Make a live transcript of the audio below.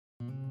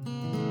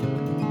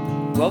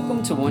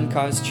Welcome to One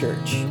Cause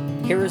Church.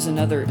 Here is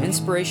another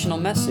inspirational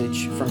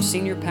message from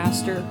Senior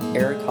Pastor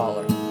Eric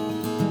Holler.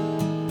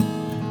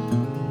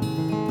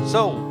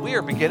 So, we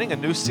are beginning a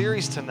new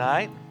series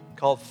tonight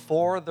called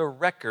For the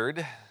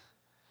Record.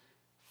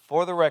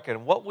 For the Record.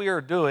 And what we are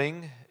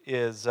doing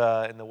is,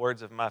 in the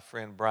words of my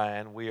friend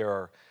Brian, we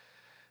are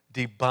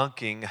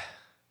debunking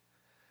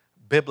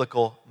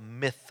biblical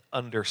myth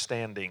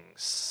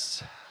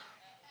understandings.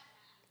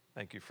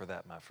 Thank you for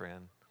that, my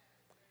friend.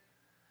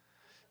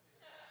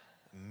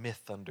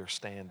 Myth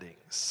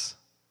understandings.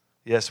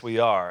 Yes, we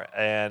are.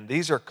 And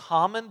these are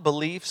common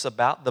beliefs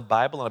about the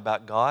Bible and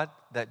about God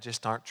that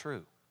just aren't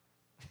true.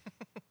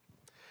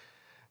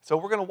 So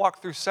we're going to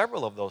walk through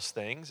several of those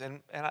things.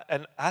 And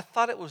I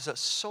thought it was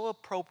so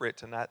appropriate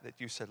tonight that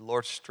you said,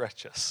 Lord,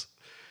 stretch us.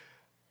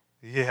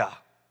 Yeah.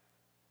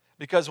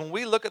 Because when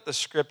we look at the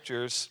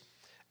scriptures,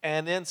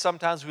 and then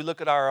sometimes we look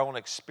at our own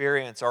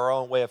experience, our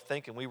own way of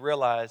thinking, we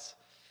realize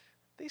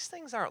these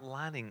things aren't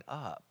lining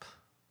up.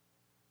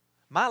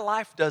 My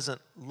life doesn't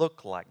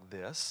look like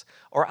this,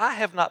 or I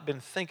have not been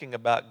thinking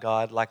about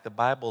God like the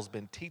Bible's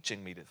been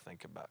teaching me to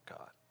think about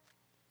God.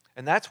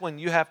 And that's when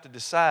you have to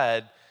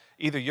decide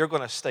either you're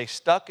going to stay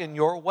stuck in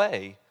your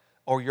way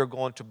or you're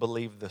going to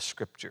believe the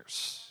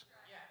scriptures.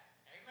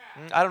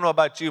 I don't know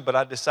about you, but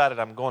I decided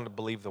I'm going to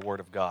believe the Word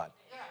of God.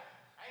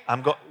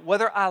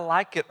 Whether I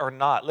like it or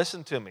not,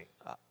 listen to me.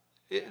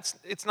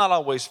 It's not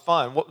always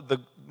fun. What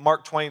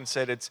Mark Twain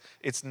said,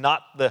 it's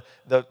not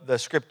the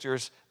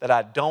scriptures that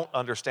I don't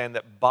understand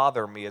that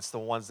bother me. It's the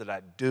ones that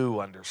I do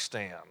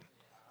understand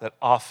that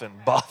often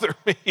bother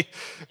me,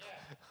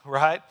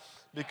 right?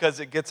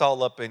 Because it gets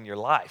all up in your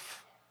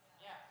life,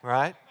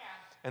 right?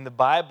 And the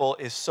Bible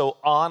is so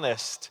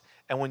honest.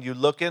 And when you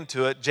look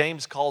into it,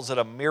 James calls it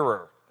a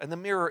mirror. And the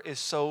mirror is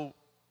so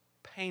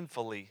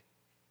painfully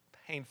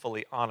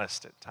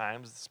honest at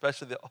times,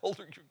 especially the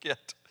older you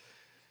get.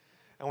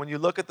 And when you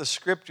look at the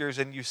scriptures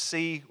and you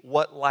see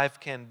what life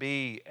can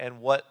be and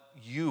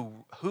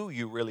who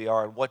you really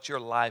are and what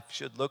your life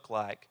should look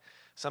like,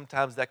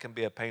 sometimes that can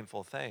be a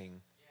painful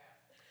thing.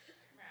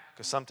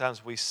 Because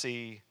sometimes we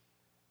see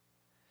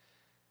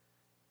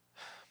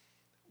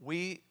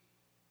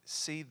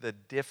the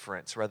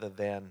difference rather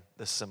than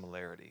the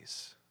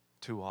similarities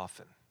too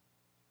often.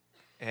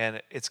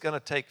 And it's going to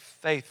take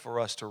faith for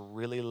us to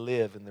really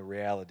live in the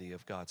reality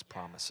of God's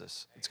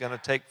promises. It's going to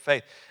take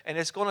faith. And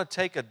it's going to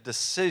take a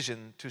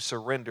decision to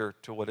surrender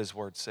to what His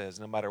Word says,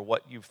 no matter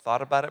what you've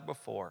thought about it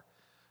before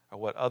or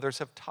what others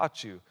have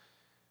taught you.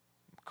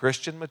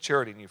 Christian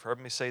maturity, and you've heard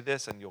me say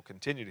this, and you'll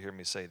continue to hear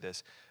me say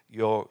this,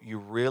 you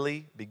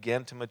really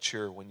begin to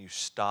mature when you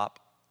stop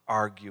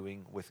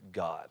arguing with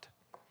God.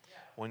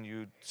 When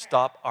you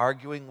stop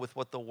arguing with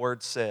what the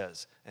Word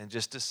says and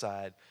just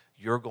decide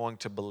you're going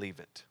to believe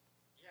it.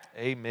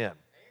 Amen.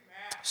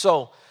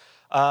 So,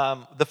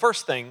 the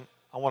first thing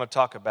I want to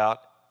talk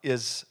about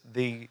is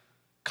the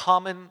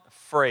common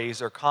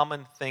phrase or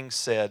common thing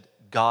said,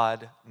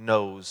 God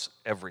knows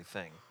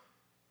everything.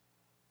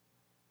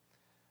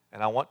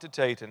 And I want to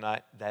tell you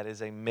tonight, that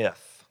is a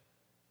myth.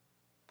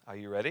 Are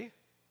you ready?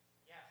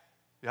 Yes.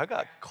 Y'all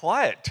got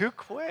quiet too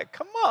quick.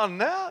 Come on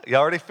now. You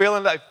already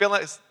feeling like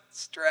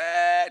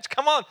stretch.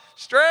 Come on,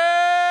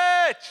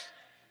 stretch.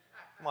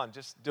 Come on,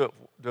 just do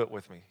it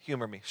with me.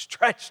 Humor me.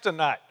 Stretch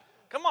tonight.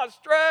 Come on,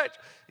 stretch.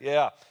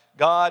 Yeah.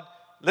 God,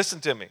 listen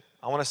to me.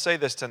 I want to say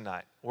this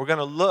tonight. We're going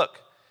to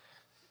look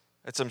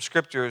at some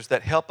scriptures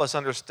that help us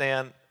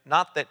understand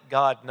not that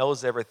God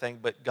knows everything,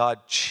 but God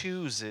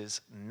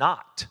chooses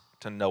not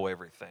to know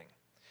everything.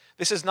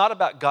 This is not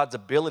about God's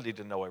ability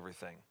to know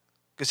everything,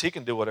 because He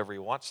can do whatever He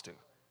wants to.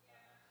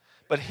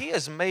 But He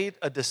has made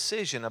a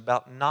decision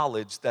about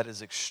knowledge that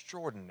is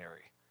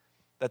extraordinary,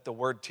 that the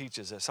Word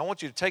teaches us. I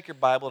want you to take your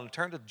Bible and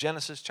turn to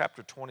Genesis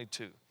chapter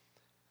 22.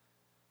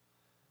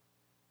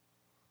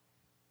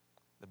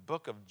 The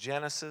book of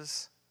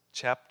Genesis,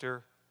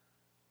 chapter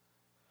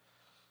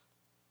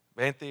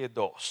 22.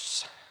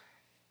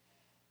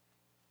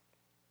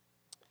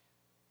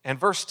 And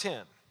verse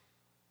 10.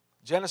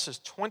 Genesis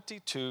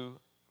 22,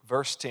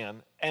 verse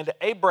 10. And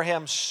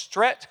Abraham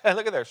stretched.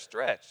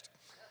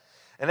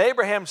 And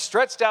Abraham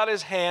stretched out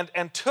his hand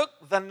and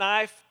took the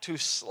knife to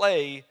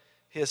slay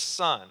his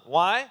son.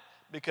 Why?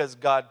 Because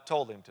God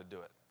told him to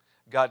do it.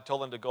 God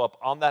told him to go up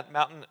on that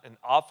mountain and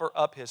offer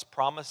up his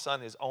promised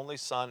son, his only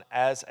son,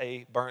 as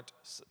a burnt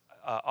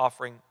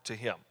offering to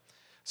him.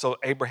 So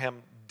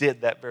Abraham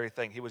did that very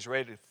thing. He was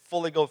ready to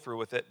fully go through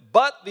with it.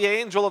 But the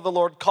angel of the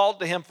Lord called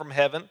to him from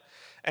heaven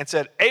and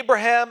said,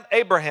 Abraham,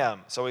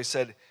 Abraham. So he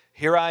said,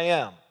 here I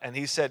am. And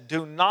he said,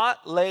 do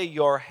not lay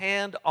your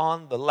hand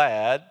on the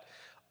lad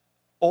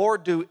or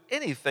do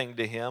anything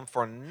to him,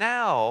 for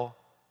now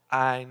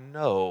I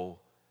know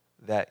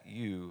that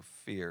you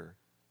fear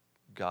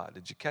God.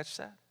 Did you catch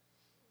that?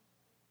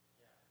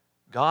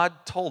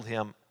 God told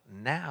him,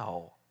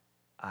 now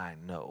I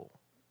know.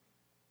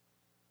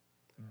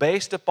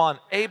 Based upon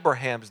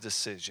Abraham's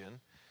decision,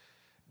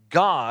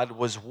 God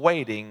was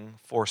waiting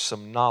for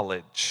some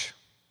knowledge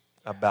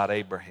about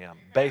Abraham,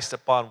 based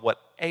upon what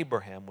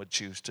Abraham would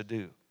choose to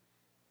do.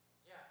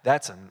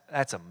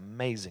 That's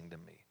amazing to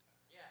me.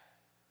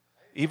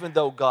 Even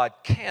though God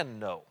can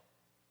know,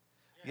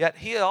 yet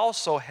he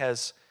also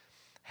has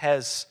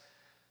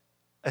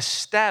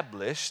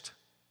established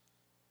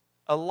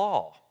a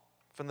law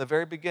from the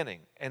very beginning.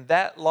 And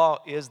that law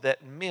is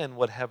that men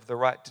would have the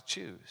right to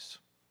choose.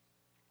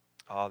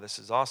 Oh, this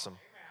is awesome.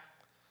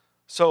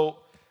 So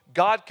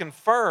God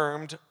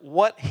confirmed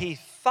what he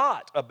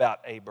thought about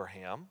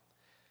Abraham.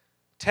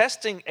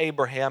 Testing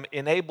Abraham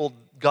enabled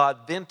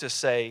God then to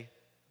say,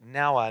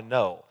 now I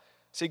know.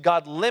 See,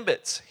 God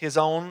limits his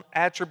own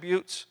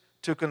attributes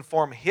to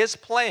conform his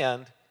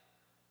plan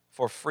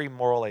for free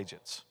moral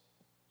agents.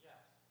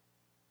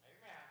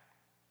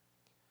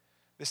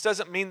 This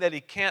doesn't mean that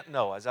he can't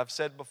know, as I've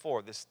said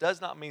before. This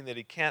does not mean that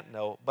he can't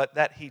know, but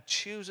that he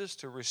chooses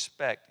to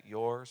respect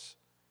yours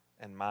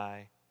and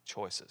my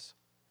choices.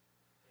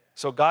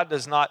 So God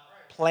does not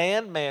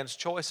plan man's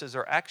choices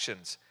or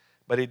actions,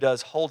 but he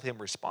does hold him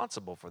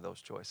responsible for those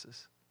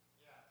choices.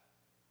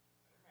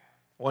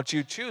 Once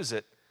you choose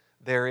it,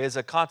 there is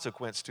a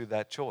consequence to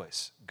that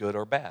choice, good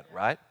or bad,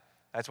 right?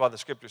 That's why the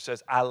scripture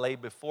says, I lay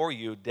before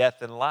you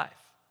death and life.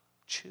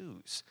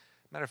 Choose.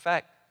 Matter of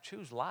fact,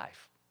 choose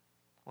life.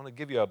 I want to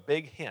give you a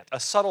big hint, a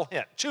subtle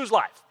hint. Choose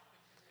life.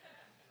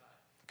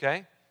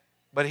 Okay?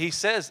 But he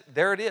says,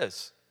 there it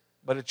is.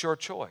 But it's your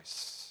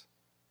choice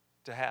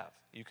to have.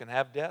 You can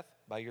have death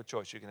by your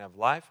choice. You can have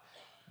life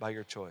by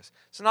your choice.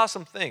 It's an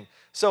awesome thing.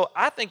 So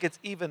I think it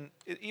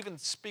even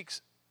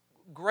speaks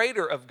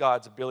greater of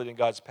God's ability and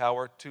God's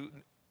power to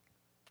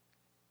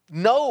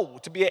know,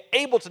 to be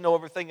able to know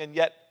everything and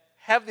yet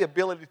have the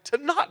ability to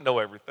not know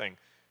everything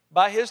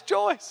by his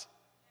choice.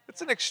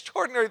 It's an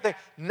extraordinary thing.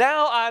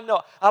 Now I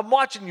know. I'm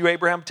watching you,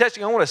 Abraham. I'm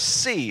testing you. I want to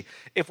see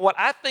if what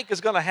I think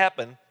is going to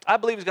happen, I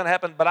believe is going to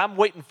happen, but I'm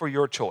waiting for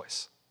your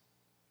choice.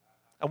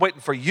 I'm waiting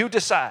for you to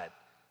decide.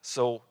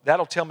 So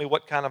that'll tell me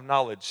what kind of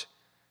knowledge.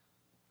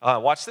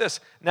 Watch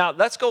this. Now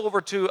let's go over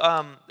to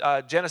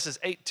Genesis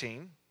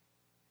 18.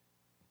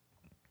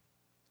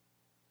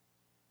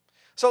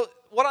 So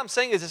what I'm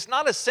saying is it's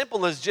not as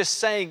simple as just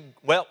saying,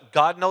 well,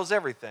 God knows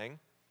everything.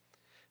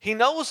 He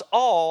knows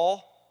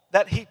all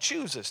that he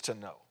chooses to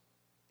know.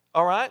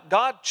 All right?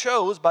 God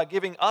chose, by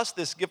giving us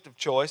this gift of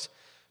choice,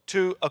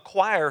 to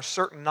acquire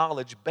certain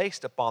knowledge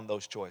based upon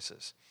those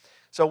choices.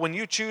 So when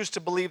you choose to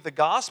believe the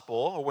gospel,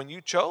 or when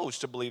you chose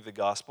to believe the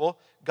gospel,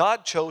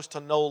 God chose to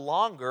no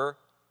longer,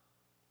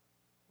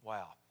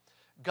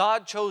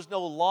 God chose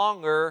no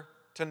longer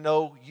to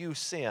know you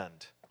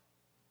sinned.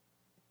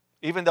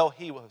 Even though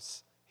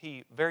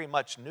he very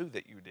much knew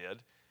that you did.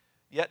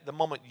 Yet the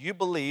moment you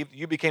believed,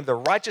 you became the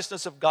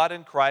righteousness of God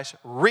in Christ,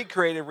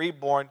 recreated,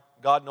 reborn.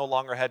 God no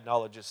longer had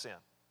knowledge of sin.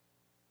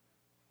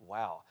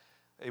 Wow.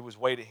 He was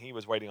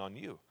waiting on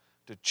you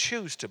to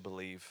choose to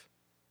believe,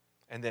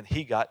 and then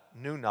he got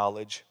new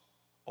knowledge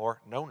or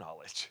no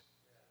knowledge.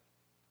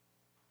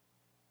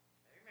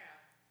 Amen.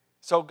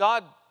 So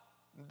God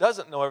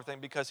doesn't know everything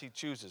because he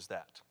chooses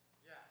that.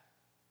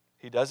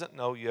 He doesn't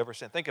know you ever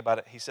sin. Think about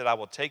it. He said, I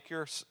will take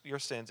your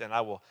sins and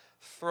I will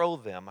throw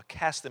them,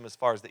 cast them as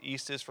far as the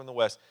east is from the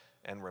west,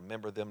 and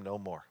remember them no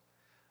more.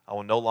 I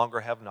will no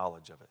longer have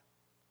knowledge of it.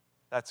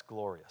 That's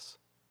glorious.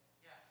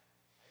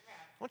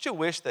 Don't you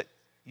wish that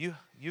you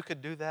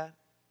could do that?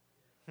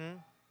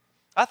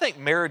 I think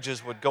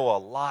marriages would go a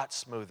lot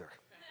smoother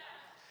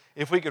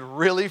if we could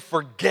really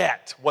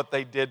forget what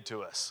they did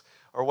to us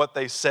or what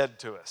they said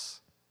to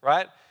us,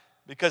 right?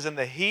 Because in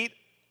the heat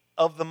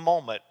of the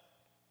moment,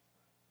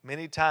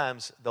 many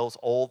times those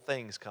old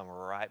things come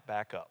right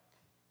back up.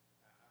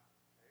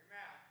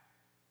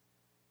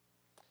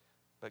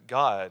 But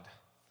God,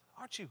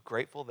 aren't you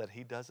grateful that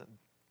he doesn't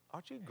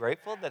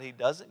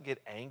get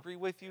angry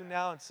with you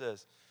now and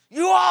says,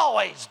 you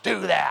always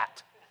do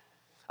that.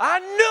 I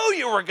knew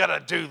you were going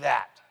to do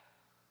that.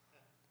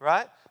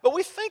 Right? But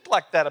we think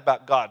like that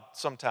about God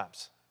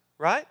sometimes,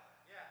 right?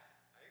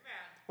 Yeah. Amen.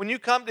 When you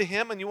come to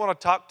him and you want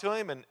to talk to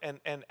him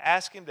and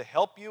ask him to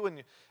help you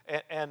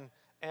and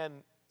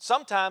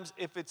sometimes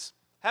if it's,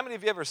 how many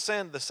of you ever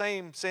sinned the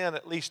same sin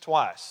at least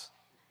twice?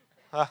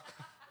 Huh?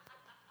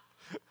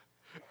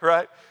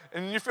 Right?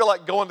 And you feel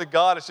like going to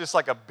God, it's just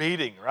like a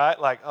beating, right?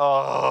 Like,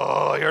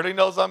 oh, he already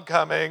knows I'm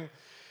coming.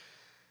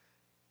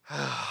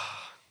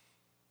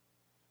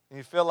 And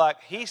you feel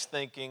like he's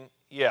thinking,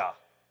 yeah,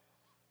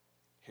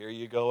 here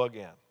you go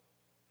again.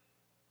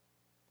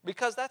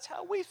 Because that's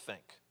how we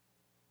think.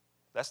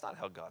 That's not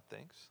how God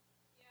thinks.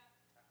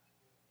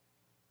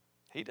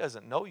 He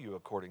doesn't know you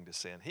according to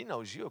sin. He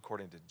knows you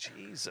according to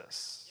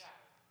Jesus.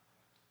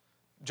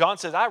 John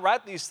says, I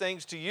write these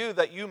things to you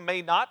that you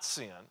may not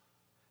sin.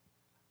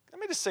 Let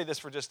me just say this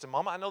for just a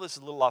moment. I know this is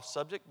a little off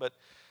subject, but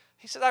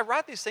he said, I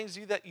write these things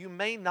to you that you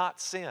may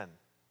not sin.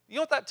 You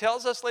know what that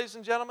tells us, ladies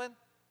and gentlemen?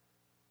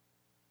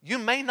 You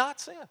may not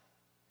sin.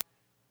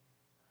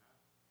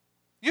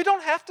 You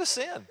don't have to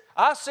sin.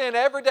 I sin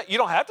every day. You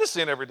don't have to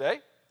sin every day.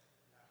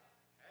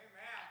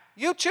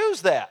 You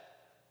choose that.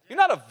 You're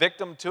not a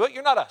victim to it.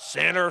 You're not a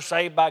sinner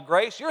saved by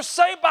grace. You're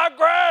saved by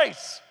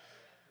grace.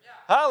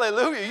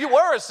 Hallelujah. You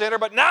were a sinner,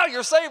 but now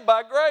you're saved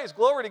by grace.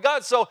 Glory to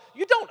God. So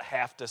you don't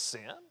have to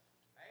sin. Amen.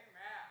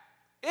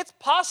 It's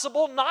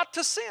possible not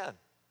to sin.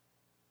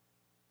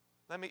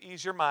 Let me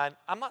ease your mind.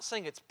 I'm not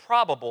saying it's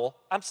probable.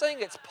 I'm saying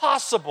it's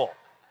possible.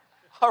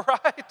 All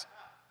right?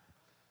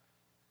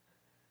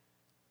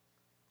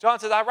 John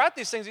says, I write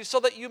these things so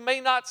that you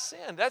may not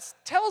sin. That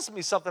tells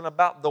me something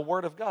about the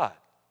Word of God.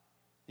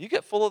 You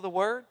get full of the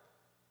Word,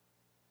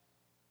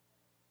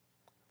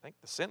 I think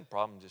the sin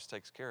problem just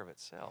takes care of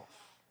itself.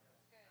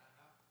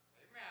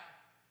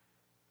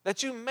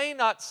 That you may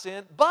not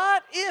sin,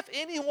 but if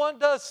anyone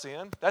does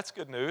sin, that's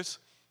good news.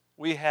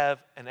 We have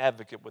an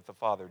advocate with the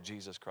Father,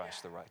 Jesus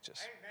Christ the righteous.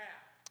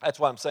 That's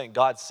why I'm saying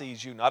God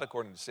sees you not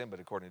according to sin, but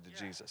according to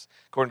Jesus.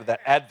 According to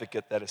that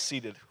advocate that is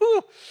seated,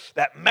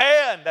 that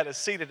man that is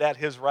seated at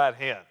his right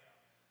hand.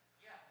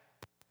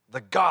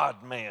 The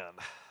God-man.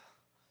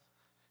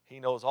 He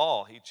knows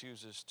all he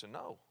chooses to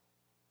know.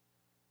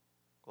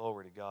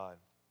 Glory to God.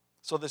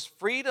 So this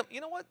freedom,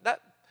 you know what?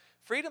 That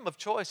freedom of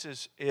choice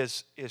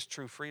is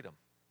true freedom.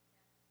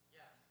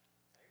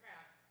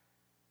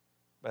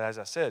 But as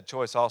I said,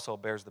 choice also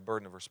bears the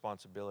burden of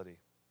responsibility.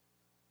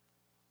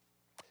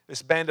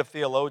 This band of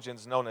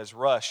theologians known as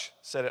Rush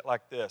said it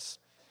like this.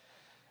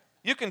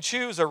 You can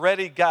choose a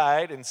ready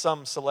guide in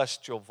some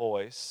celestial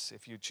voice.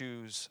 If you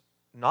choose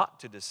not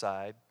to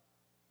decide,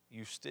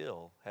 you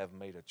still have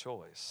made a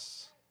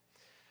choice.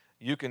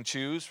 You can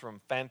choose from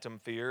phantom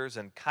fears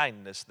and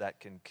kindness that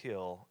can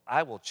kill.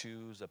 I will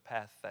choose a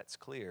path that's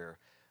clear.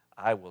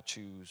 I will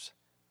choose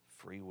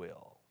free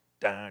will.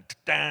 Dun,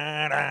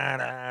 dun, dun,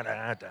 dun,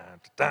 dun,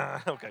 dun,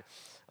 dun. Okay,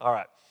 all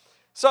right.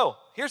 So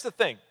here's the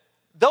thing.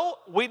 Though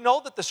we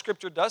know that the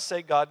Scripture does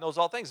say God knows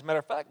all things. As a matter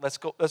of fact, let's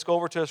go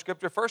over to a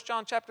Scripture. 1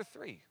 John chapter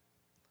 3,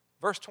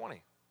 verse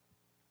 20.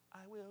 I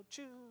will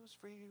choose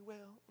free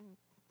will.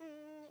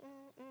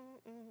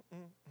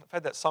 I've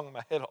had that song in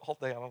my head all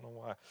day. I don't know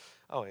why.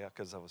 Oh, yeah,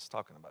 because I was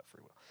talking about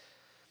free will.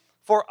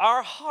 For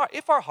our heart,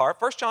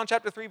 1 John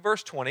chapter 3,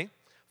 verse 20,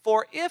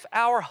 for if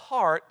our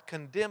heart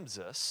condemns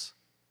us,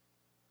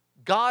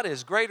 God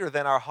is greater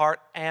than our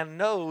heart and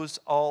knows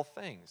all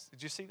things.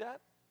 Did you see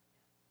that?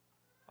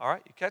 All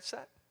right, you catch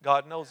that?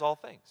 God knows all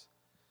things.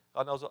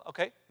 God knows all,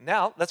 okay,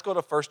 now let's go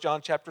to 1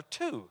 John chapter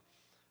 2,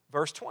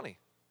 verse 20.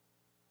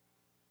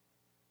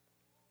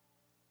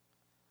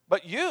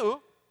 But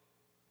you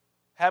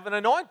have an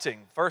anointing.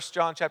 1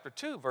 John chapter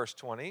 2, verse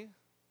 20.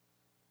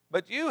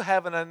 But you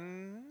have an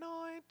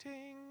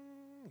anointing.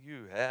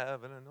 You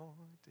have an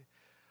anointing.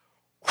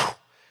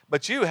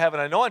 But you have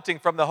an anointing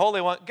from the Holy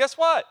One. Guess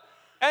what?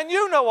 And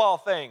you know all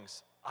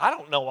things. I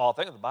don't know all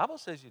things. The Bible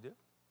says you do.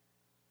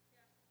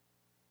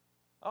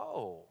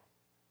 Oh.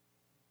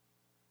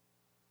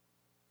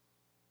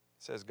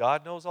 It says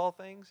God knows all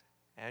things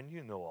and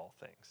you know all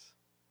things.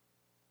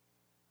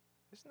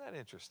 Isn't that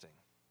interesting?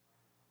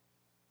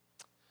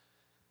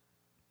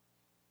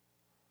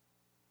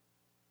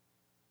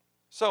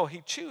 So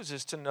he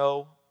chooses to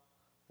know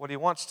what he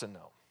wants to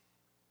know.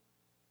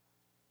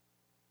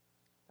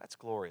 That's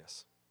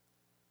glorious.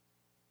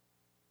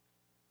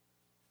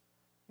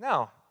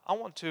 Now, I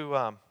want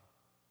to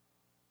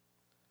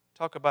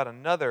talk about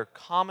another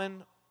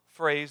common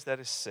phrase that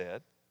is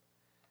said.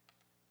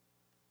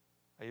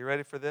 Are you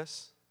ready for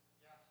this?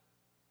 Yeah.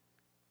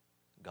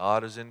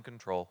 God is in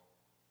control.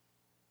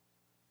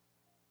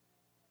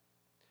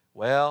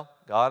 Well,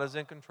 God is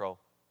in control.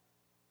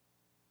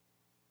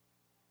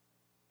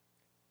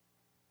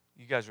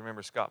 You guys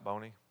remember Scott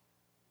Boney?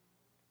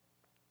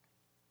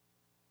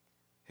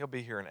 He'll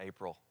be here in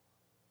April.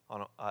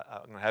 I'm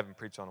going to have him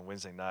preach on a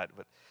Wednesday night,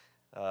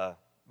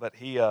 but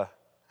he,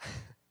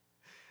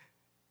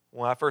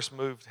 when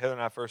Heather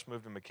and I first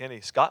moved to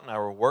McKinney, Scott and I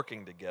were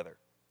working together.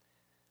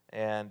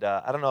 And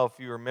I don't know if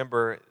you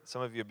remember,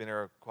 some of you have been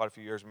here quite a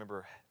few years,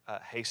 remember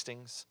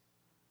Hastings?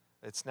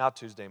 It's now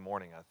Tuesday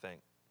morning, I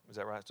think. Is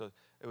that right? So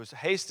it was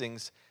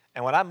Hastings,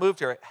 and when I moved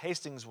here,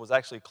 Hastings was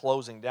actually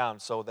closing down,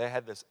 so they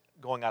had this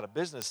going out of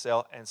business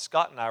sale, and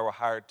Scott and I were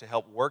hired to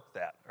help work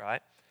that,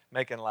 right?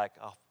 Making like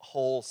a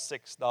whole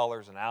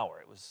 $6 an hour.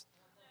 It was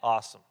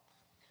awesome.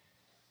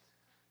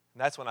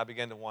 And that's when I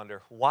began to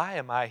wonder, why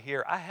am I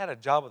here? I had a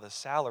job with a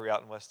salary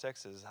out in West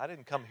Texas. I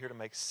didn't come here to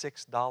make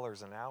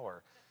 $6 an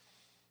hour.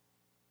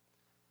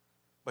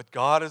 But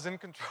God is in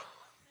control.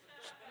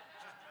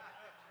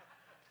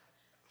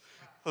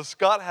 So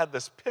Scott had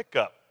this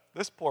pickup.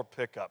 This poor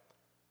pickup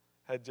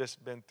had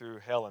just been through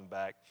hell and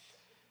back.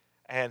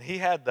 And he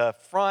had the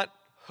front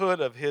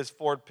hood of his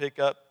Ford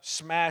pickup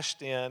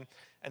smashed in,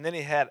 and then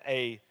he had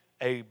a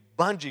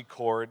bungee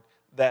cord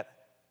that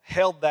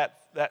held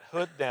that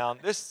hood down.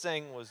 This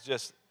thing was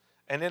just,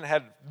 and then it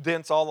had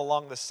dents all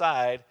along the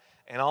side,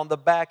 and on the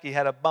back he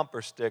had a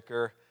bumper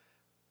sticker.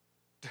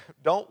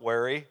 Don't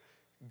worry,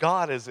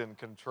 God is in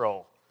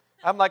control.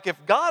 I'm like, if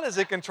God is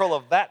in control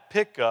of that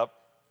pickup,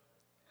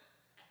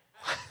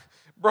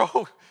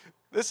 bro,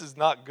 this is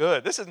not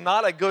good. This is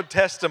not a good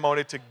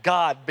testimony to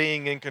God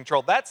being in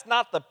control. That's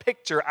not the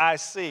picture I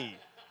see.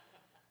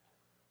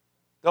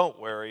 Don't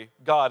worry,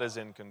 God is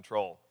in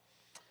control.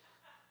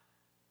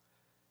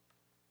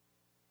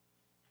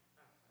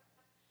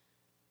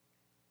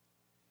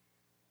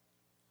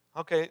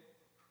 Okay,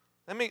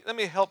 let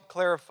me help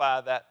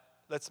clarify that.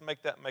 Let's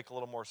make that make a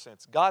little more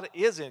sense. God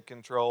is in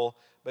control,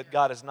 but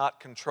God is not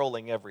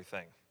controlling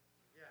everything.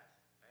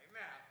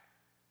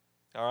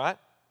 All right?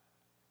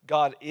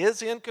 God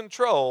is in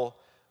control,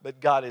 but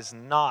God is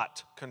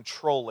not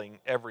controlling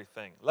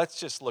everything. Let's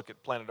just look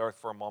at planet Earth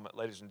for a moment,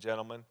 ladies and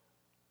gentlemen.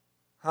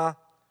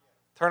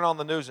 Turn on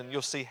the news and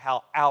you'll see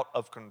how out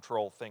of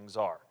control things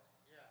are.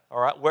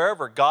 All right?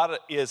 Wherever God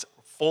is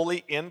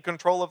fully in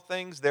control of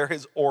things, there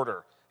is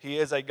order. He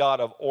is a God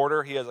of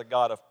order. He is a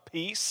God of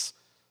peace.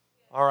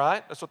 All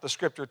right? That's what the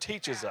Scripture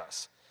teaches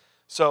us.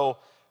 So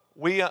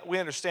we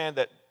understand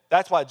that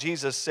that's why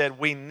Jesus said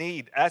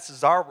this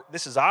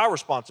is our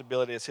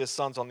responsibility as His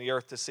sons on the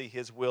earth to see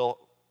His will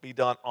be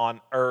done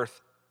on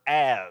earth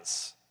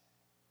as.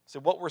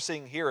 So what we're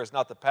seeing here is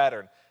not the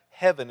pattern.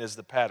 Heaven is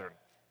the pattern.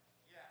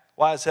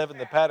 Why is heaven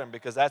the pattern?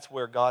 Because that's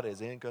where God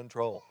is in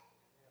control.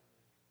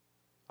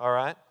 All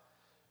right?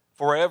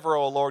 Forever,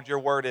 O Lord, your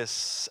word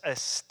is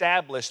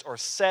established or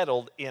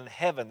settled in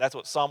heaven. That's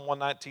what Psalm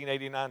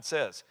 119:89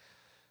 says.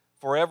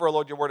 Forever, O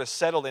Lord, your word is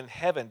settled in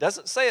heaven.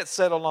 Doesn't say it's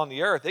settled on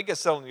the earth. It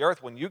gets settled on the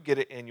earth when you get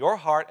it in your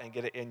heart and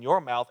get it in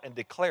your mouth and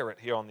declare it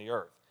here on the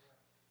earth.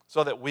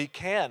 So that we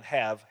can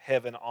have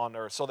heaven on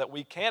earth. So that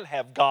we can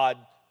have God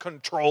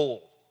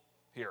control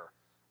here.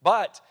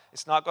 But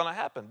it's not going to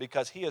happen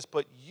because He has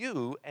put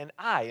you and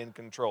I in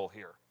control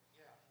here.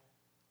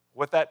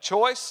 With that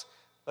choice,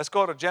 let's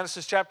go to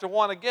Genesis chapter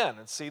 1 again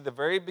and see the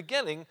very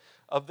beginning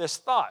of this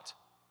thought.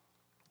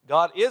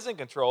 God is in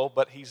control,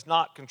 but He's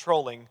not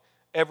controlling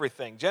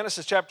everything.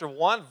 Genesis chapter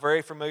 1,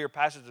 very familiar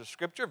passage of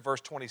Scripture,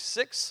 verse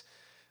 26.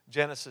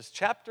 Genesis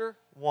chapter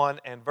 1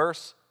 and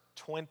verse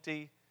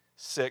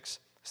 26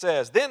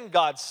 says, Then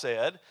God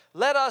said,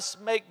 Let us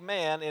make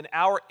man in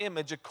our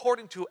image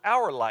according to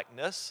our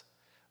likeness.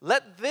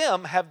 Let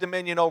them have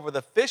dominion over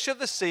the fish of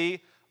the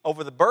sea,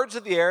 over the birds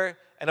of the air,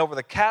 and over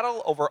the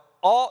cattle, over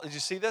all, did you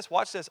see this?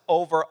 Watch this.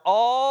 Over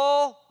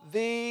all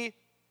the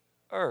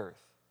earth.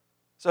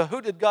 So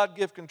who did God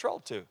give control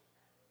to?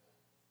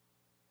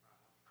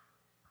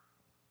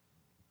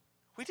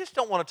 We just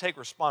don't want to take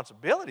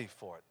responsibility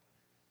for it.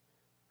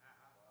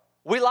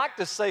 We like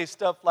to say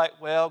stuff like,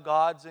 well,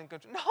 God's in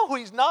control. No,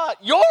 He's not.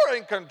 You're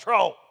in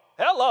control.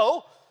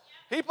 Hello.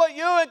 He put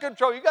you in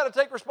control. You got to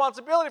take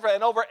responsibility for it.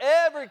 And over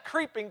every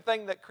creeping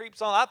thing that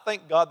creeps on, I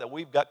thank God that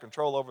we've got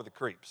control over the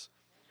creeps.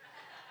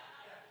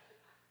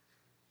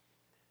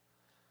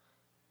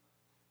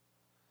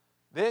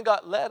 Then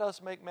God, let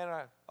us make man.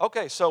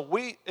 Okay, so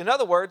in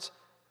other words,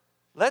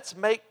 let's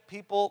make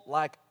people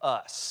like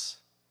us.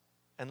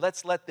 And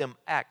let's let them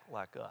act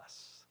like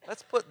us.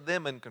 Let's put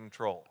them in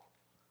control.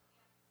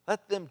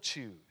 Let them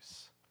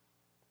choose.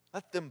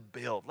 Let them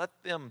build. Let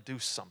them do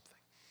something.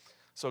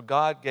 So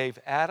God gave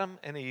Adam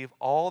and Eve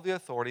all the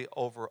authority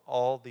over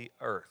all the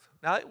earth.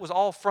 Now, it was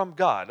all from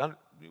God.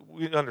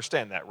 We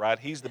understand that, right?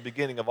 He's the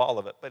beginning of all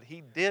of it. But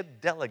He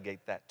did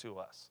delegate that to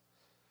us.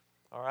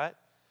 All right?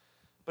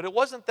 But it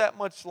wasn't that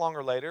much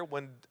longer later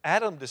when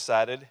Adam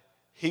decided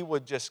he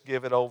would just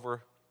give it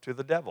over to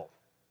the devil.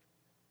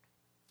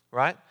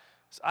 Right?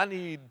 So I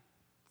need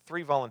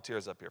 3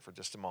 volunteers up here for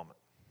just a moment.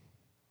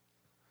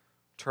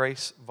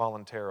 Trace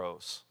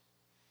volunteros.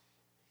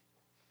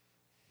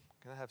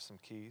 Can I have some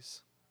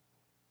keys?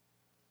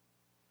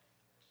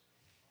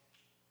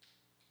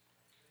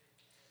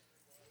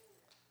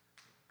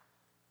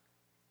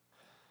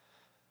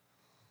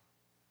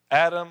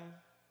 Adam,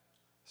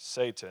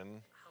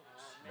 Satan,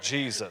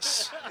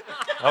 Jesus.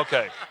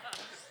 Okay.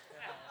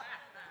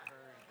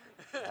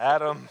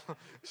 Adam,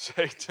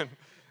 Satan,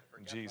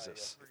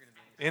 Jesus.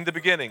 In the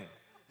beginning,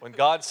 when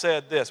God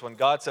said this,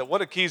 what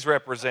do keys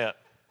represent?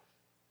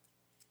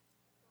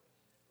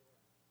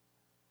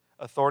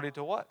 Authority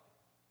to what?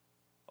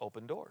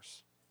 Open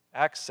doors.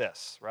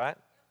 Access, right?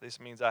 This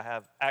means I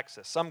have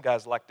access. Some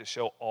guys like to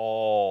show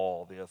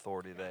all the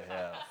authority they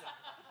have.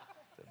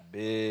 The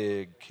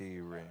big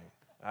key ring.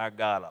 I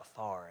got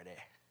authority.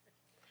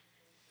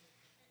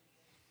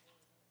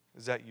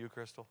 Is that you,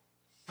 Crystal?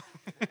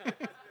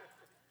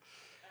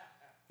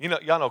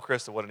 Y'all know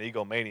Crystal, what an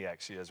egomaniac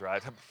she is,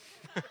 right?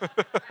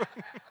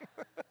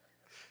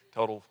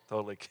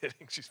 Totally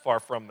kidding. She's far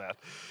from that.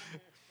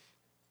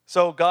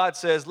 So God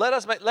says,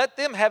 let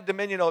them have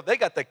dominion over. They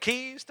got the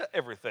keys to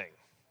everything.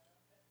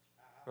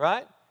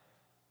 Right?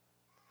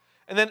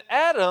 And then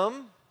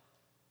Adam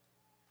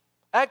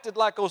acted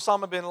like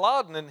Osama bin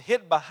Laden and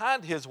hid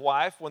behind his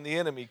wife when the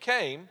enemy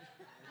came.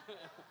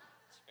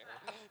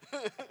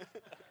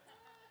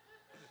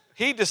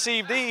 He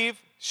deceived Eve.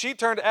 She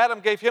turned to Adam,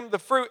 gave him the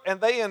fruit, and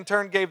they in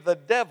turn gave the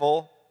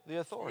devil the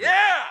authority.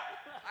 Yeah!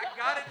 I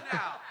got it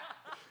now.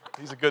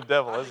 He's a good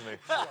devil, isn't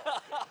he?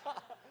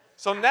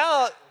 So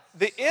now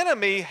the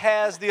enemy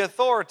has the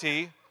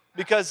authority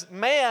because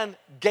man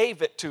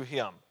gave it to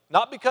him.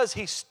 Not because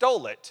he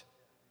stole it.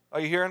 Are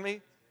you hearing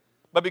me?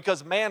 But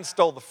because man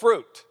stole the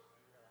fruit,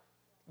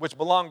 which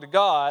belonged to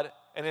God,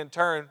 and in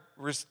turn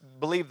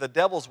believed the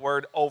devil's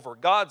word over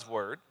God's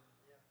word.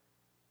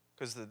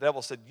 Because the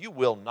devil said, you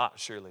will not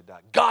surely die.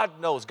 God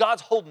knows.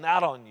 God's holding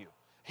out on you.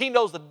 He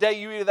knows the day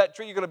you eat of that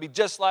tree, you're going to be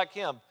just like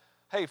him.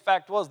 Hey,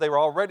 fact was, they were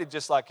already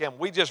just like him.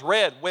 We just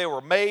read, we were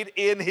made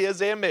in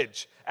his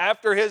image,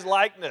 after his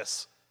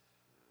likeness.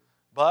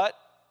 But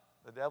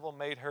the devil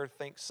made her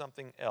think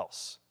something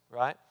else,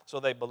 right? So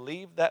they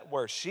believed that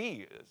word.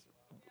 She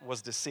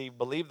was deceived,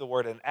 believed the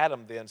word, and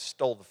Adam then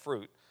stole the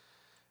fruit.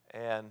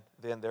 And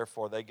then,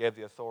 therefore, they gave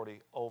the authority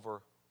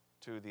over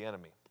to the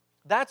enemy.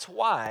 That's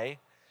why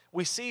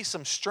we see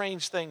some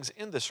strange things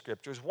in the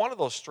Scriptures. One of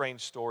those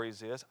strange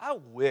stories is, I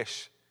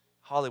wish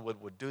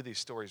Hollywood would do these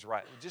stories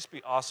right. It would just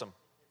be awesome.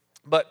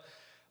 But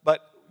do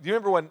you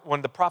remember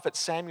when the prophet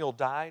Samuel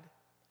died?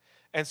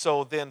 And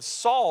so then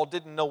Saul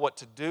didn't know what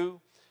to do.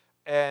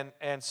 And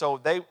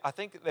so I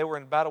think they were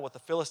in battle with the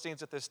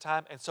Philistines at this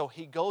time. And so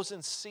he goes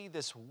and see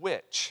this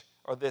witch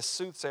or this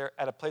soothsayer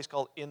at a place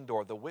called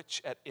Endor, the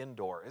witch at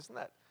Endor. Isn't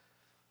that?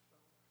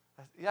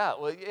 Yeah,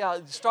 well, yeah,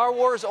 Star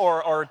Wars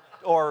or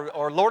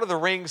Lord of the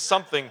Rings,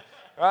 something,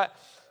 right?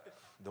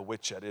 The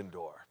witch at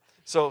Endor.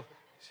 So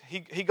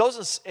he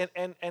goes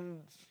and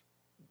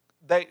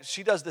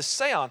she does this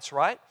seance,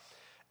 right?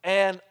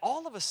 And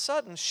all of a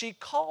sudden, she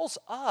calls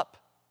up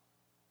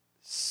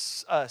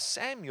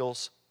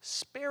Samuel's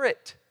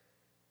spirit.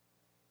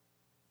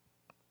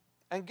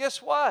 And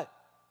guess what?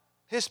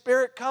 His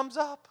spirit comes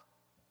up.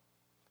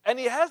 And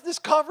he has this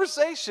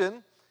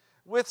conversation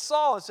with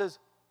Saul and says,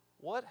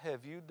 what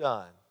have you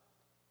done?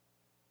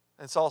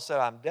 And Saul said,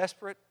 I'm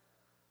desperate.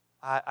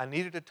 I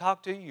needed to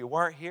talk to you. You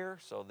weren't here,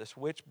 so this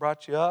witch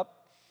brought you up.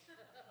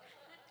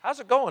 How's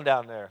it going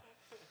down there?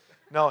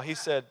 No, he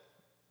said,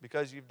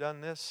 because you've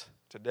done this,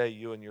 today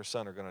you and your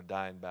son are going to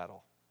die in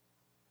battle.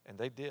 And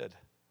they did.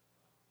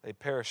 They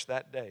perished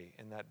that day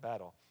in that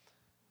battle.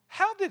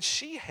 How did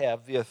she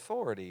have the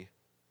authority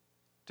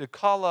to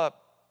call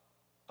up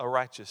a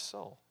righteous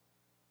soul?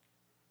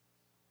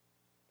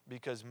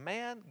 Because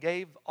man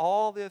gave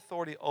all the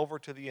authority over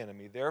to the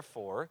enemy.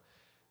 Therefore,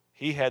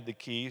 he had the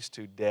keys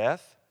to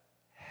death,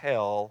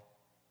 hell,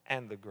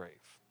 and the grave.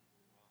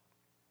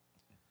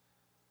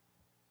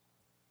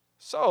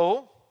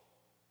 So,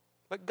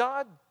 but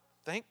God,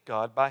 thank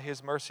God, by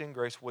his mercy and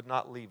grace would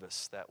not leave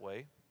us that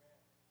way.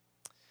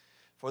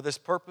 For this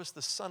purpose,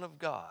 the Son of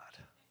God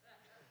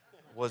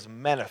was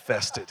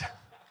manifested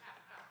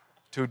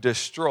to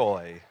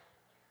destroy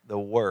the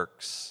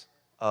works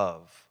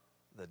of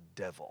the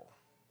devil.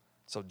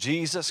 So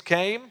Jesus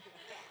came.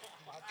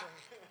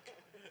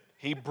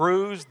 He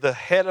bruised the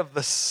head of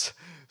the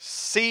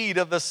seed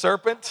of the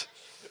serpent.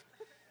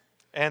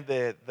 And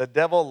the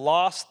devil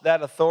lost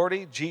that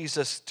authority.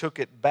 Jesus took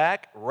it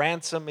back,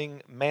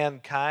 ransoming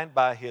mankind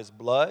by his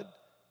blood.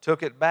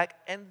 Took it back,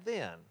 and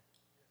then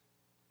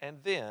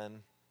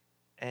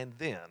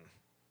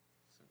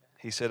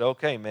he said,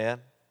 okay,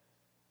 man.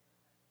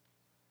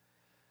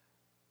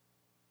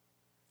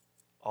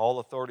 All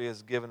authority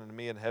is given unto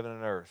me in heaven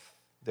and earth.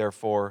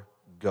 Therefore,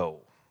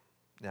 go.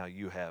 Now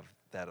you have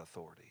that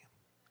authority.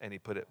 And he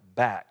put it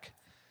back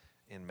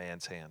in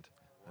man's hand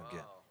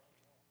again. Wow.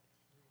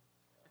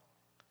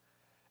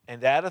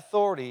 And that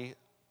authority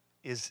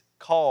is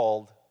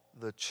called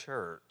the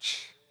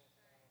church.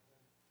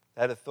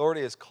 That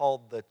authority is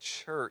called the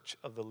church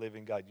of the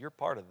living God. You're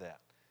part of that.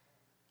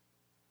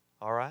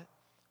 All right?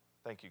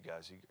 Thank you,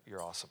 guys.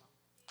 You're awesome.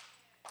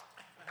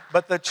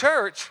 But the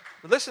church,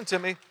 listen to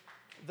me,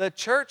 the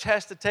church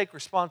has to take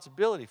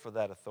responsibility for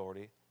that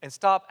authority and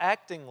stop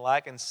acting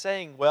like and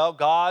saying, well,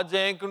 God's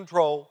in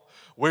control.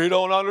 We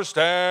don't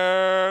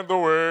understand the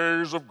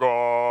ways of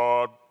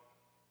God.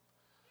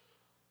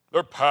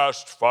 They're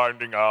past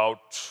finding out,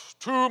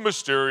 too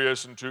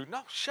mysterious and too...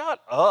 No,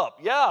 shut up.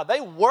 Yeah,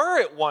 they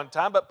were at one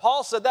time, but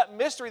Paul said that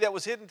mystery that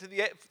was hidden through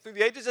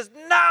the ages has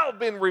now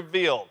been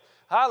revealed.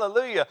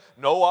 Hallelujah.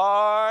 No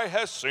eye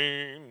has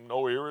seen,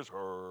 no ear has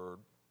heard,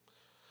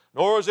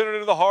 nor has entered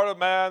into the heart of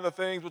man the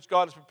things which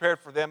God has prepared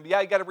for them.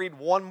 Yeah, you got to read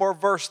one more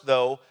verse,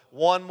 though.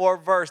 One more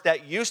verse.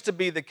 That used to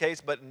be the case,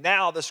 but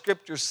now the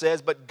Scripture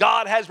says, but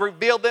God has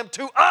revealed them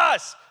to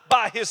us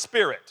by His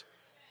Spirit.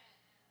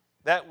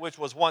 That which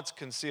was once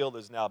concealed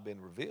has now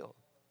been revealed.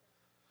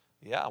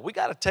 Yeah, we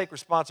got to take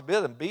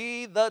responsibility and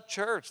be the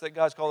church that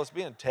God's called us to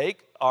be in.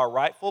 Take our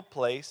rightful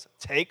place,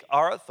 take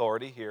our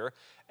authority here,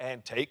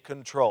 and take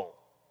control.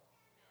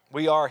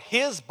 We are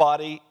His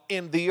body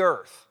in the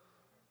earth.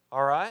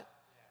 All right?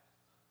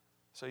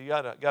 So you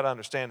got to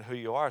understand who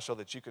you are so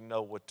that you can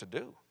know what to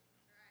do.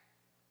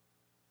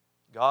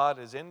 God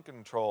is in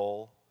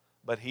control,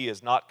 but He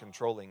is not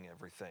controlling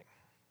everything.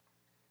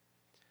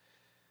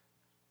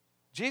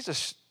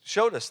 Jesus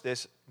showed us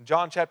this in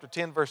John chapter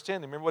 10, verse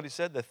 10. Remember what He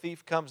said? The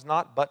thief comes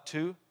not but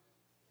to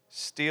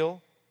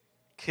steal,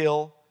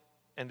 kill,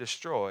 and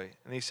destroy.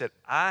 And He said,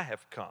 I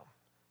have come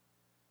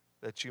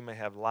that you may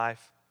have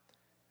life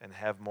and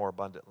have more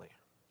abundantly.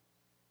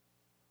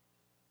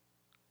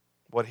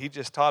 What He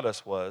just taught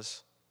us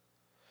was,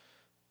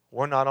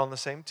 we're not on the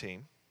same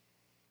team.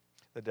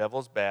 The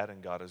devil's bad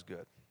and God is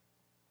good.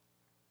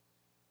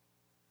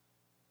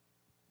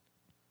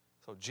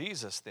 So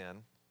Jesus then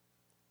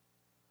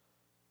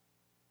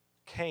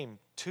came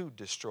to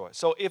destroy.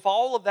 So if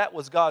all of that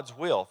was God's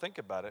will, think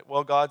about it.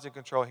 Well, God's in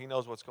control. He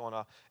knows what's going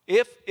on.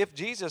 If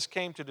Jesus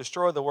came to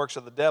destroy the works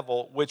of the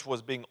devil, which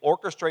was being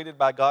orchestrated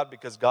by God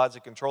because God's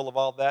in control of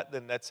all that,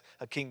 then that's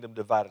a kingdom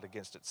divided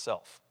against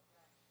itself.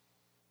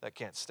 That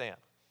can't stand.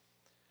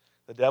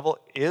 The devil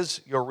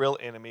is your real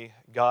enemy.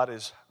 God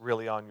is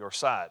really on your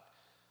side.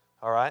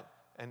 All right?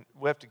 And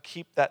we have to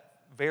keep that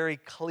very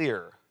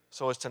clear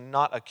so as to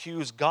not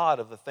accuse God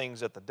of the things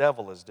that the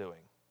devil is doing.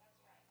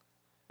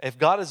 If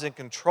God is in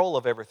control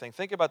of everything,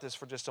 think about this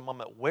for just a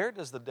moment. Where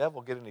does the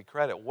devil get any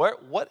credit?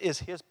 What is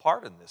his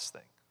part in this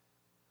thing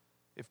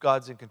if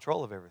God's in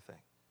control of everything?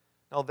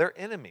 No, they're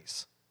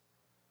enemies.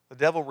 The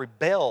devil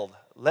rebelled,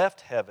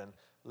 left heaven,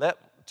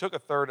 took a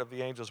third of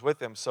the angels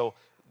with him, so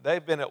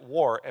they've been at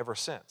war ever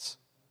since.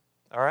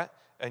 All right?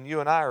 And you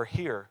and I are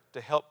here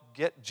to help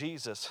get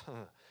Jesus,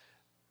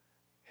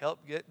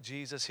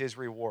 his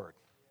reward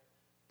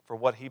for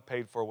what he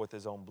paid for with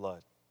his own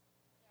blood.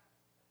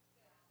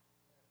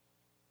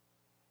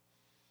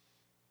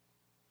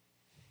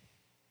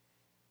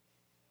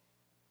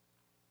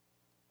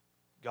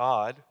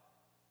 God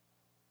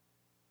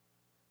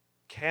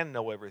can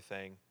know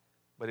everything,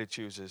 but he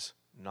chooses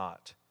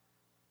not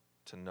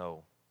to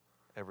know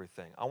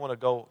everything. I want to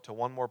go to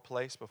one more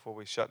place before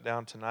we shut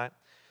down tonight.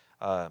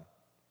 I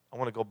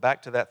want to go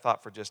back to that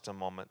thought for just a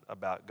moment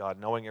about God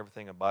knowing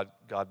everything,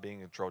 about God being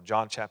in control.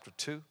 John chapter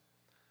 2.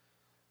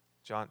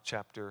 John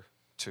chapter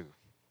 2.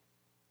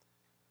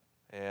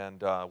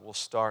 And we'll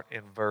start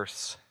in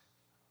verse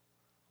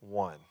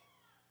 1.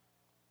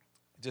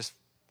 Just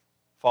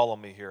follow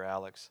me here,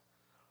 Alex.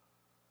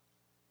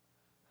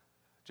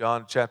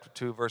 John chapter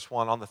 2, verse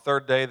 1. On the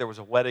third day there was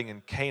a wedding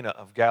in Cana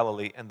of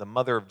Galilee, and the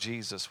mother of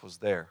Jesus was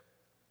there.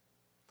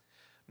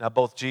 Now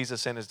both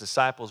Jesus and his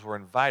disciples were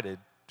invited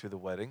to the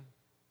wedding.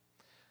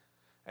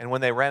 And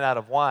when they ran out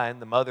of wine,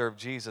 the mother of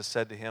Jesus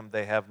said to him,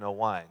 "They have no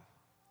wine."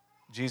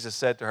 Jesus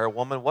said to her,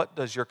 "Woman, what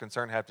does your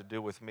concern have to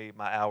do with me?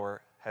 My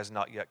hour has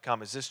not yet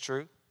come." Is this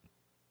true?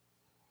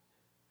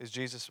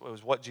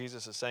 Was what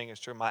Jesus is saying is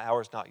true? My hour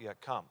has not yet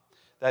come.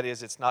 That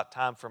is, it's not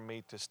time for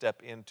me to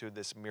step into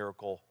this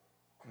miracle,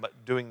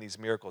 but doing these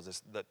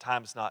miracles. The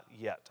time's not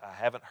yet. I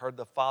haven't heard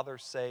the Father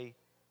say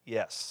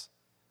yes.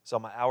 So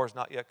my hour's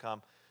not yet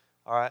come.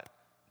 All right,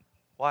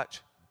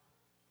 watch.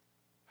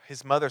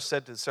 His mother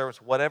said to the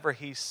servants, "Whatever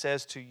he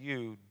says to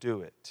you,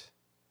 do it."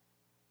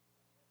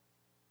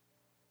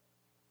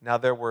 Now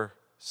there were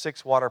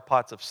 6 water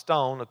pots of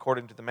stone,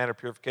 according to the manner of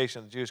purification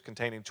of the Jews,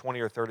 containing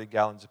 20 or 30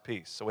 gallons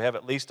apiece. So we have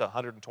at least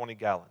 120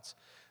 gallons.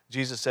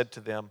 Jesus said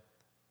to them,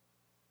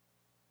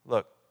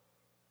 "Look,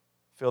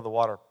 fill the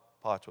water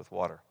pots with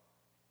water."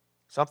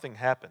 Something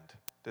happened,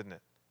 didn't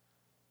it?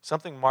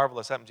 Something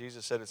marvelous happened.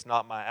 Jesus said, "It's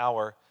not my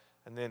hour."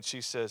 And then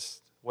she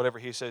says, "Whatever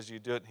he says, you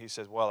do it." And he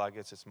says, "Well, I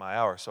guess it's my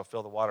hour, so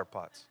fill the water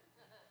pots."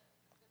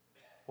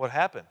 What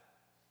happened?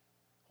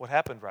 What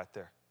happened right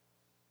there?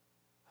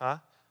 Huh?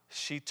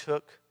 She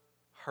took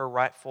her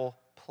rightful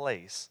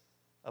place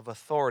of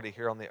authority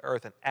here on the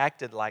earth and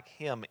acted like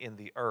him in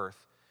the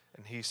earth,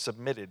 and he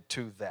submitted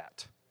to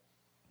that.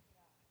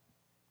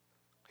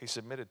 He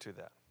submitted to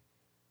that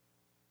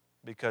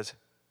because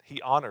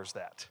he honors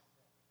that.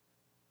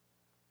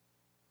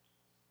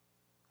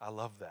 I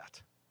love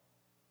that.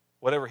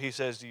 Whatever he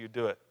says to you,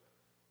 do it.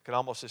 You can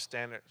almost just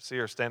see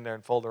her stand there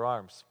and fold her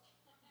arms.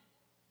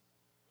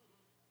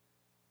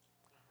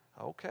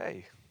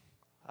 Okay,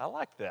 I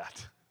like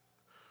that.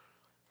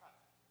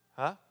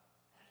 Huh?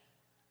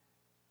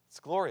 It's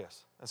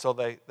glorious. And so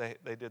they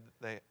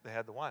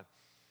had the wine.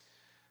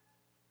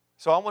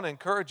 So I want to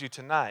encourage you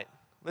tonight,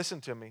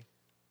 listen to me.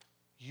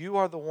 You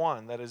are the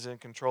one that is in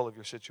control of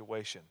your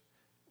situation.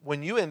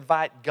 When you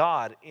invite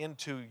God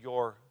into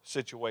your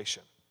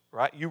situation,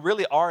 right? You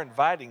really are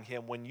inviting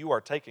him when you are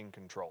taking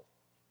control.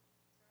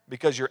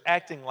 Because you're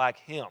acting like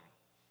him.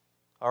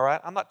 All right?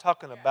 I'm not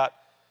talking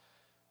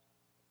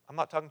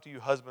to you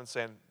husbands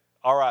saying,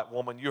 "All right,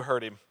 woman, you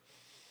heard him.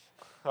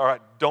 All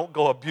right, don't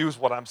go abuse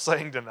what I'm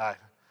saying tonight."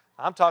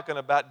 I'm talking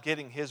about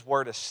getting his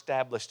word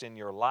established in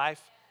your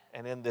life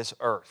and in this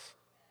earth.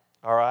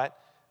 All right?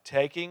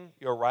 Taking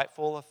your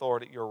rightful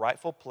authority, your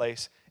rightful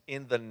place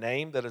in the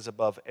name that is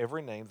above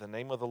every name, the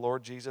name of the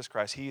Lord Jesus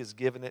Christ. He has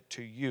given it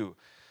to you.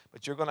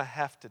 But you're going to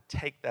have to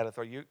take that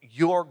authority.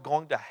 You're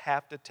going to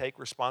have to take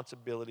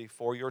responsibility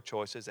for your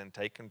choices and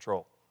take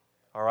control.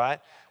 All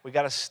right? We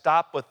got to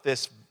stop with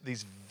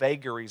these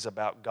vagaries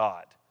about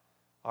God.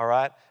 All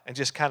right? And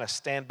just kind of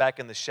stand back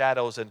in the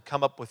shadows and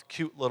come up with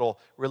cute little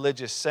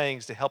religious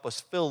sayings to help us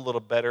feel a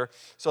little better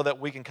so that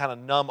we can kind of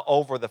numb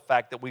over the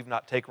fact that we've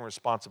not taken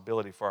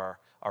responsibility for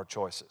our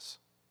choices.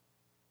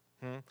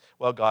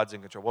 Well, God's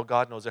in control. Well,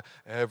 God knows that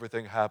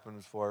everything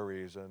happens for a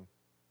reason.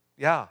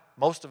 Yeah,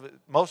 most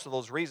of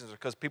those reasons are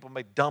because people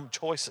made dumb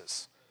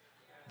choices.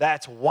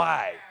 That's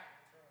why.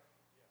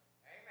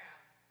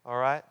 All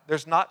right?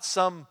 There's not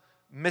some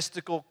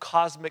mystical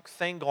cosmic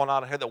thing going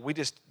on here that we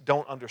just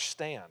don't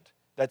understand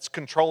that's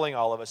controlling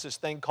all of us. This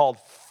thing called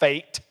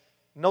fate.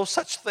 No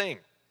such thing.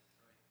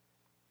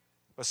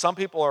 But some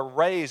people are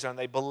raised and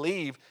they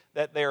believe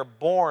that they are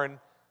born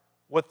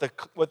with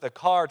the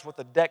cards, with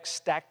the deck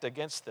stacked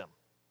against them.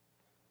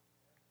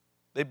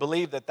 They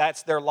believe that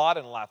that's their lot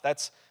in life.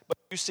 But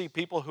you see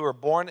people who are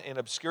born in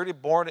obscurity,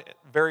 born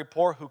very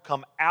poor, who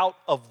come out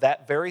of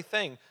that very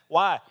thing.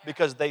 Why?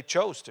 Because they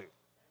chose to.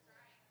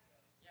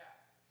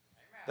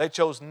 They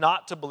chose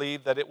not to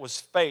believe that it was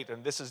fate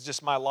and this is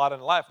just my lot in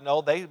life.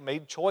 No, they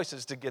made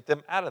choices to get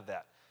them out of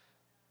that.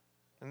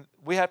 And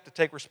we have to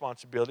take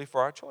responsibility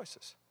for our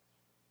choices.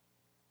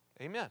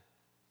 Amen.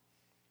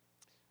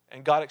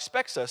 And God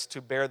expects us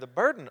to bear the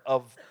burden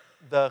of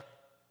the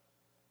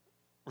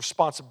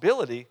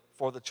responsibility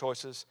for the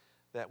choices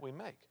that we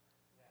make.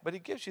 But He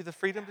gives you the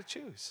freedom to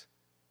choose.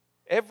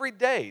 Every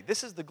day,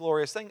 this is the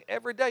glorious thing,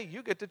 every day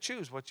you get to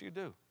choose what you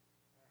do.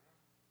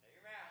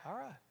 All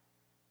right.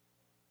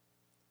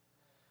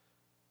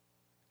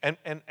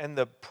 And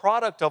the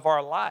product of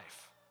our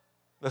life,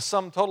 the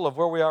sum total of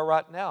where we are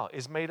right now,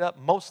 is made up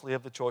mostly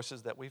of the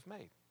choices that we've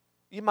made.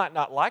 You might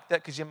not like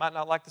that because you might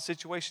not like the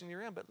situation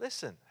you're in, but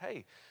listen,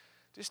 hey,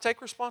 just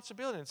take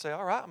responsibility and say,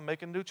 all right, I'm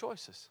making new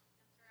choices.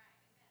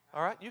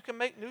 All right, you can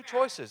make new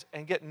choices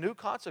and get new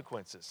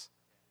consequences.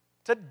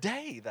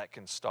 Today that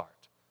can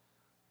start.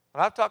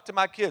 When I've talked to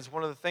my kids,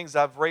 one of the things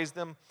I've raised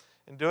them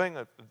in doing,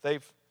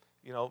 they've,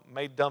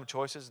 made dumb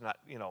choices. And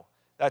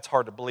that's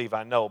hard to believe,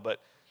 I know,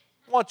 but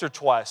once or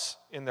twice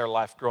in their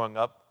life growing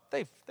up,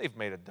 they've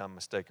made a dumb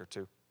mistake or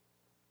two.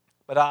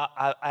 But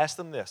I ask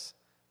them this.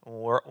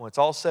 When it's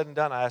all said and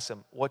done, I ask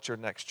them, what's your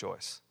next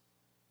choice?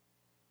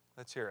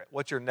 Let's hear it.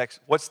 What's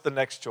the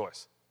next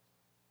choice?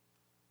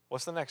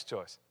 What's the next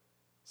choice?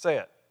 Say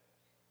it.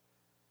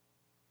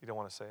 You don't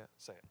want to say it?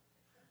 Say it.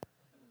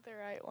 The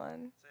right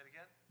one. Say it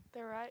again.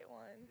 The right one.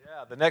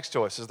 Yeah, the next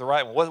choice is the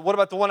right one. What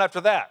about the one after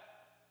that?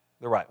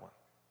 The right one.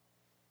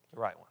 The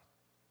right one.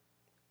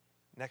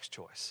 Next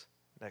choice.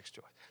 Next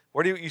choice.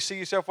 Where do you see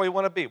yourself where you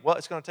want to be? Well,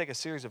 it's going to take a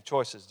series of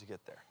choices to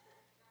get there.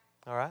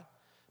 All right?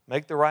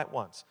 Make the right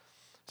ones.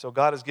 So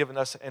God has given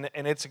us, and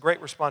it's a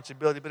great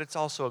responsibility, but it's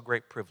also a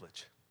great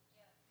privilege.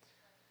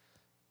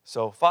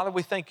 So, Father,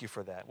 we thank you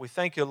for that. We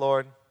thank you,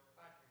 Lord.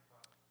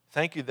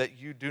 Thank you that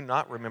you do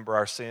not remember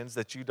our sins,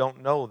 that you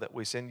don't know that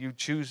we sin. You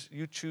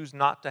choose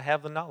not to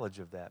have the knowledge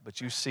of that,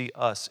 but you see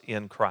us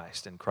in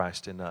Christ and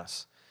Christ in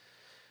us.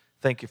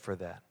 Thank you for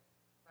that.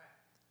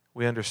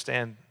 We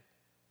understand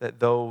that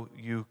though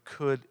you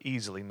could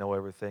easily know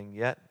everything,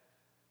 yet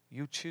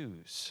you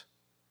choose.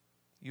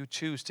 You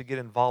choose to get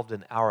involved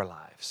in our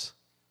lives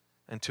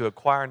and to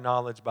acquire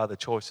knowledge by the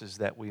choices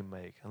that we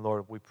make. And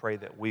Lord, we pray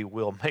that we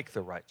will make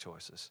the right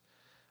choices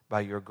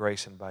by your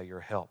grace and by your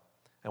help.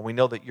 And we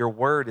know that your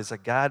word is a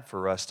guide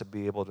for us to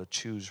be able to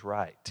choose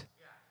right,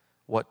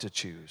 what to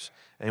choose.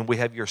 And we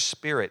have your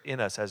Spirit in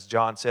us, as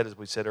John said, as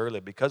we said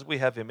earlier, because we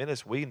have him in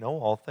us, we know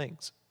all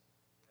things.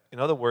 In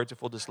other words,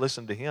 if we'll just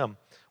listen to him,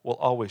 we'll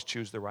always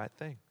choose the right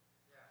thing.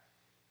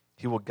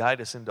 He will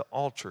guide us into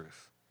all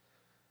truth.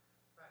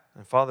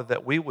 And Father,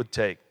 that we would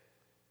take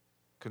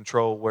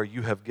control where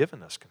you have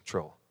given us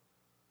control.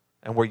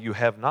 And where you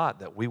have not,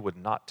 that we would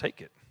not take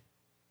it.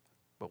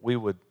 But we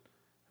would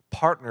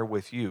partner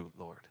with you,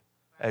 Lord.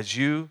 As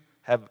you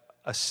have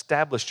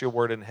established your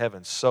word in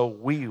heaven, so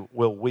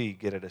we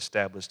get it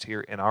established here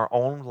in our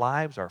own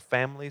lives, our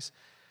families,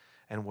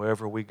 and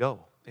wherever we go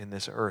in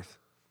this earth.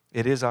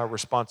 It is our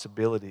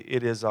responsibility.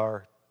 It is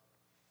our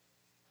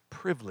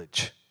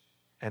privilege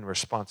and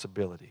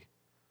responsibility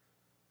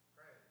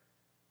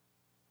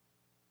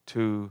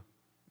to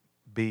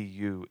be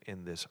you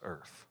in this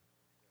earth.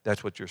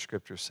 That's what your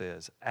scripture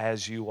says.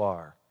 As you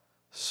are,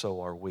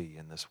 so are we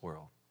in this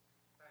world.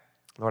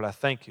 Lord, I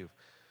thank you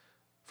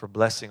for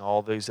blessing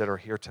all these that are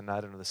here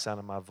tonight under the sound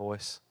of my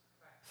voice.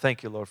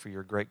 Thank you, Lord, for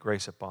your great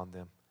grace upon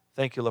them.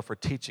 Thank you, Lord, for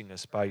teaching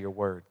us by your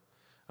word.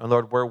 And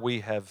Lord, where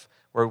we have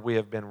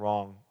been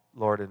wrong,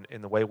 Lord,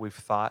 in the way we've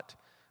thought,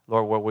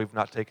 Lord, where we've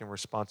not taken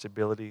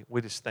responsibility,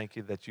 we just thank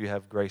you that you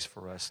have grace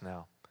for us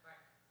now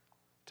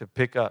to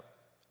pick up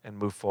and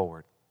move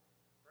forward,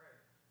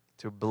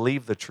 to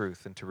believe the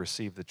truth and to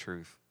receive the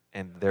truth,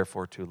 and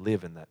therefore to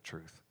live in that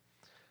truth.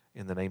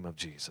 In the name of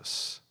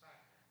Jesus.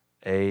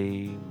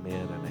 Amen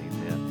and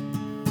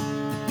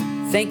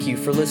amen. Thank you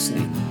for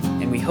listening,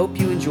 and we hope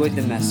you enjoyed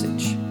the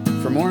message.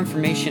 For more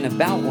information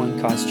about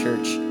One Cause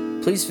Church,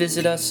 please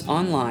visit us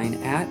online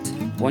at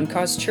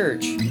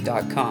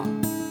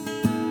onecausechurch.com.